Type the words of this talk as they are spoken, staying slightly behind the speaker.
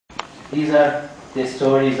These are the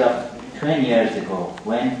stories of 20 years ago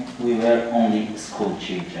when we were only school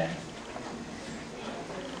children.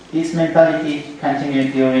 This mentality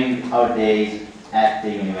continued during our days at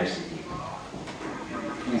the university.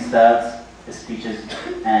 Insults, speeches,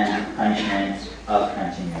 and punishments all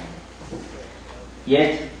continued.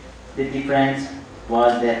 Yet, the difference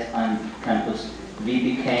was that on campus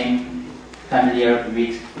we became familiar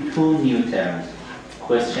with two new terms,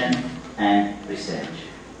 question and research.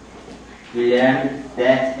 We learned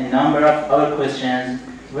that a number of our questions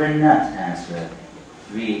were not answered.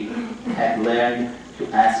 We had learned to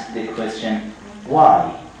ask the question,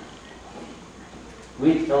 why?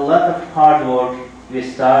 With a lot of hard work, we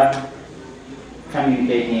started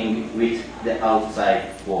communicating with the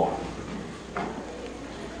outside world.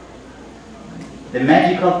 The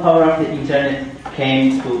magical power of the internet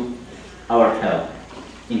came to our help.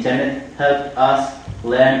 Internet helped us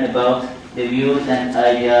learn about the views and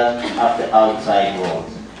ideas of the outside world.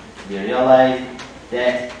 We realized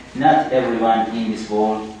that not everyone in this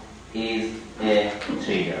world is a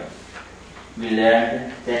trader. We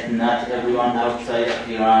learned that not everyone outside of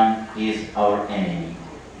Iran is our enemy.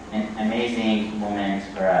 An amazing moment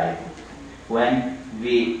arrived when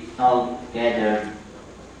we all gathered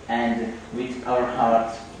and with our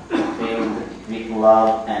hearts filled with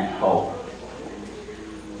love and hope.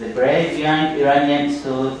 The brave young Iranian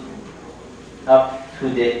stood up to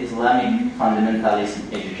the Islamic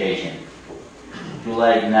fundamentalist education.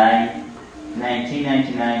 July 9,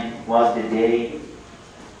 1999 was the day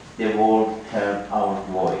the world heard our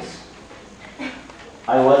voice.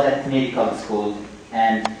 I was at medical school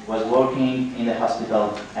and was working in the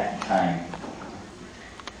hospital at the time.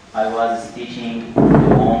 I was stitching the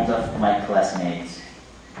wounds of my classmates.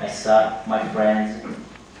 I saw my friends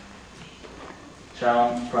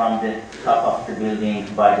thrown from the top of the building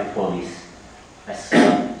by the police. I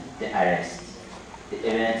saw the arrests. The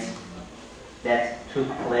events that took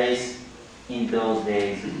place in those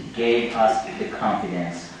days gave us the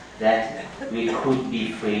confidence that we could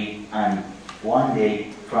be free and one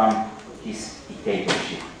day from this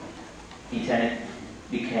dictatorship. Internet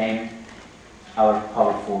became our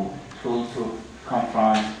powerful tool to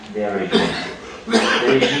confront the regime. The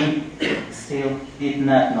regime still did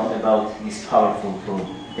not know about this powerful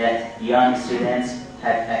tool that young students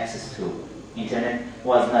had access to. Internet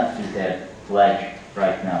was not filtered like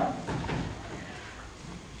right now.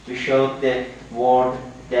 We showed the world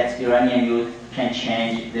that Iranian youth can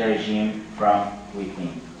change the regime from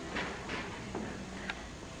within.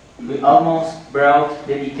 We almost brought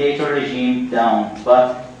the dictator regime down,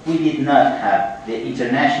 but we did not have the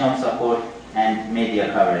international support and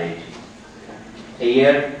media coverage. A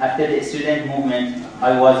year after the student movement,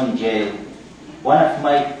 I was in jail. One of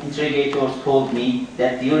my interrogators told me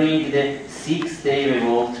that during the 6-day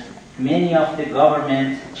revolt, many of the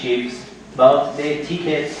government chiefs bought their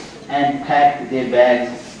tickets and packed their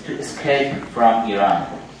bags to escape from Iran.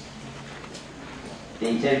 The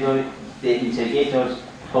interrogators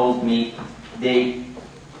told me the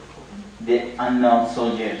unknown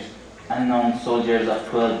soldiers of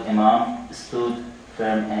 12 Imam stood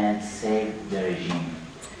firm and saved the regime.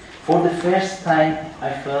 For the first time, I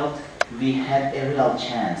felt we had a real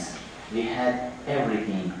chance. We had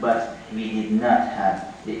everything, but we did not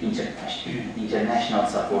have the international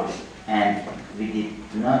support, and we did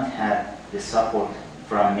not have the support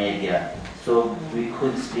from media, so we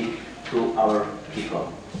could speak to our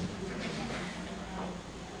people.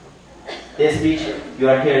 The speech you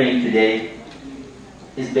are hearing today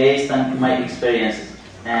is based on my experiences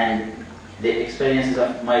and the experiences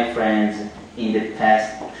of my friends in the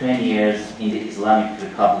past 20 years in the Islamic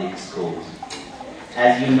Republic schools.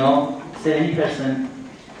 As you know, 70%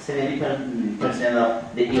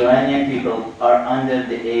 of the Iranian people are under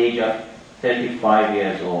the age of 35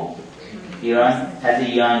 years old. Iran has a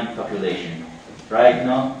young population. Right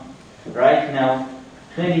now,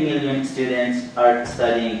 20 million students are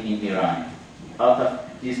studying in Iran. Out of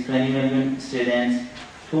these 20 million students,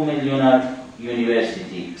 2 million are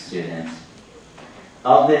university students.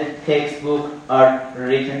 All the textbooks are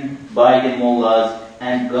written by the mullahs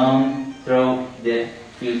and gone through the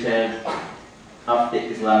filter of the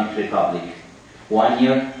Islamic Republic. 1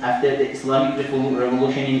 year after the Islamic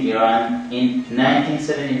Revolution in Iran in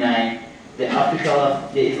 1979, the official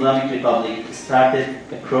of the Islamic Republic started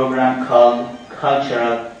a program called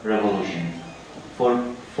Cultural Revolution. For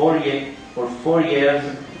 4 years,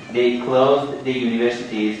 they closed the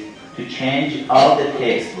universities to change all the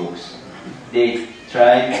textbooks. They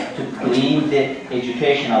tried to clean the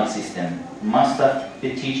educational system. Most of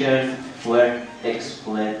the teachers were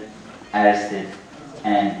expelled, arrested,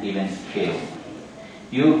 and even killed.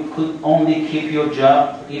 You could only keep your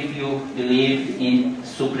job if you believed in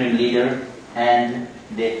supreme leader and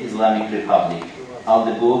the Islamic Republic. All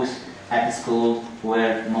the books at the school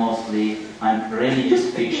were mostly on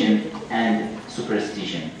religious fiction and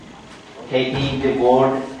superstition. Hating the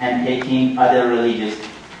world and hating other religions,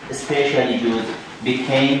 especially Jews,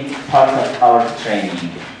 became part of our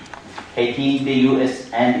training. Hating the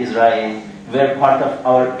US and Israel were part of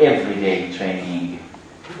our everyday training.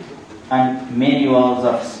 On many walls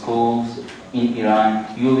of schools in Iran,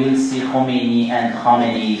 you will see Khomeini and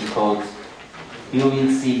Khamenei's quotes. You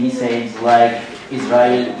will see messages like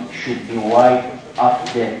Israel should be wiped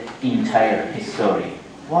off the entire history.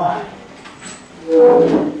 Why?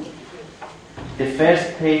 The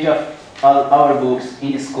first page of all our books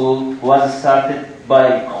in school was started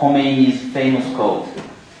by Khomeini's famous quote.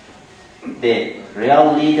 The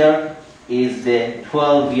real leader is the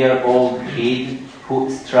 12-year-old kid who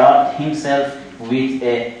strapped himself with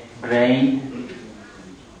a grain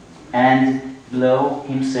and blow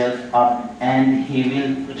himself up, and he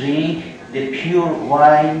will drink the pure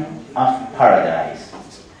wine of paradise.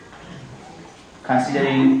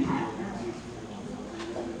 Considering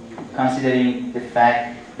the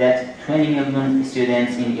fact that 20 million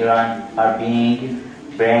students in Iran are being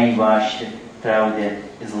brainwashed through the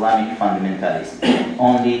Islamic fundamentalists.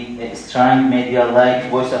 Only a strong media like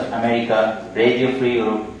Voice of America, Radio Free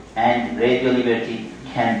Europe, and Radio Liberty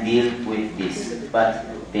can deal with this, but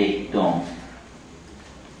they don't.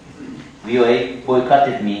 VOA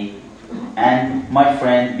boycotted me and my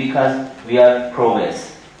friend because we are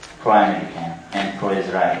pro-West, pro-American, and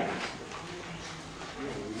pro-Israel.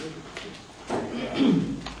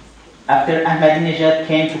 After Ahmadinejad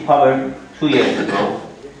came to power 2 years ago,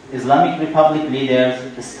 Islamic Republic leaders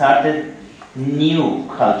started new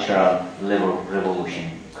cultural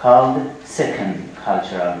revolution called Second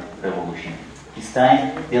Cultural Revolution. This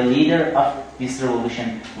time, the leader of this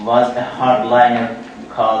revolution was a hardliner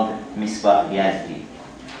called Misbah Yazdi.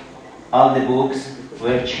 All the books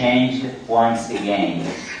were changed once again.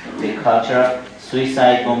 The culture of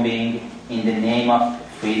suicide bombing in the name of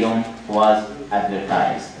freedom was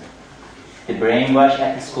advertised. The brainwash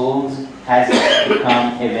at the schools has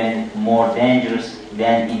become even more dangerous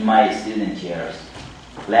than in my student years.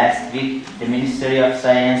 Last week, the Ministry of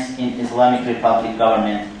Science in Islamic Republic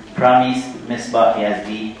government promised Misbah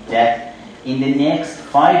Yazdi that in the next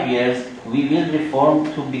 5 years we will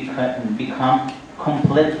reform to become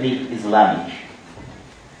completely Islamic.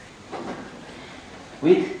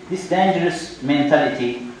 With this dangerous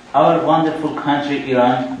mentality, our wonderful country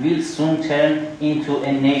Iran will soon turn into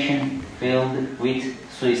a nation filled with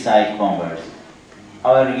suicide bombers.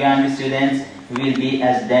 Our young students will be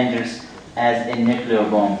as dangerous as a nuclear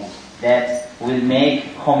bomb that will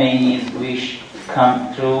make Khomeini's wish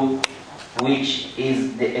come true, which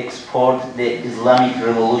is to export the Islamic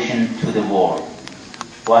revolution to the world.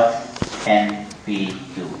 What can we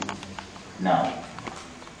do now?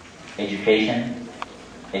 Education,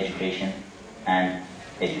 education, and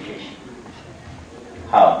education.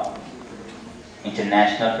 How?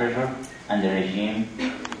 International pressure on the regime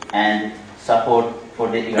and support for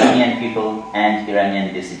the Iranian people and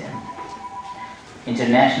Iranian dissidents.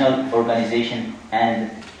 International organizations and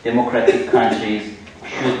democratic countries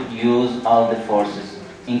should use all the forces,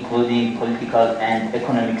 including political and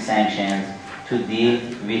economic sanctions, to deal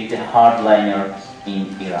with the hardliners in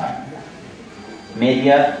Iran.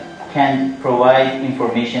 Media can provide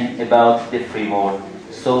information about the free world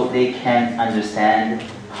so they can understand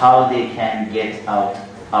how they can get out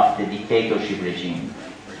of the dictatorship regime.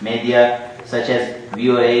 Media such as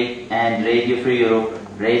VOA and Radio Free Europe,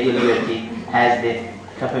 Radio Liberty has the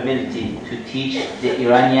capability to teach the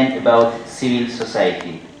Iranian about civil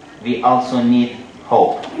society. We also need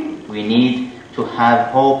hope. We need to have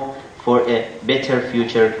hope for a better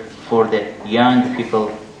future for the young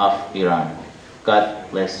people of Iran. God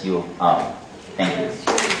bless you all. Thank you.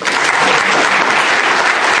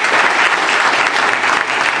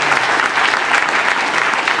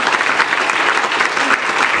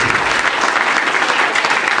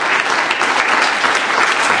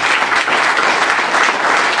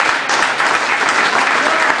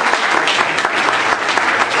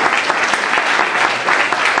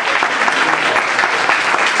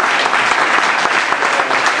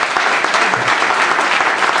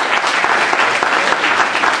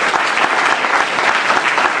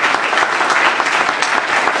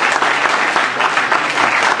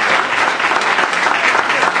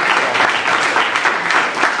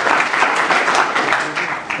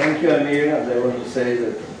 Thank you, Amir, and I want to say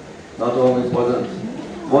that not only important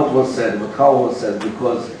what was said, but how was said,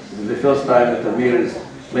 because it's the first time that Amir is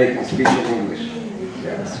making speech in English.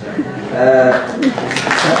 Uh,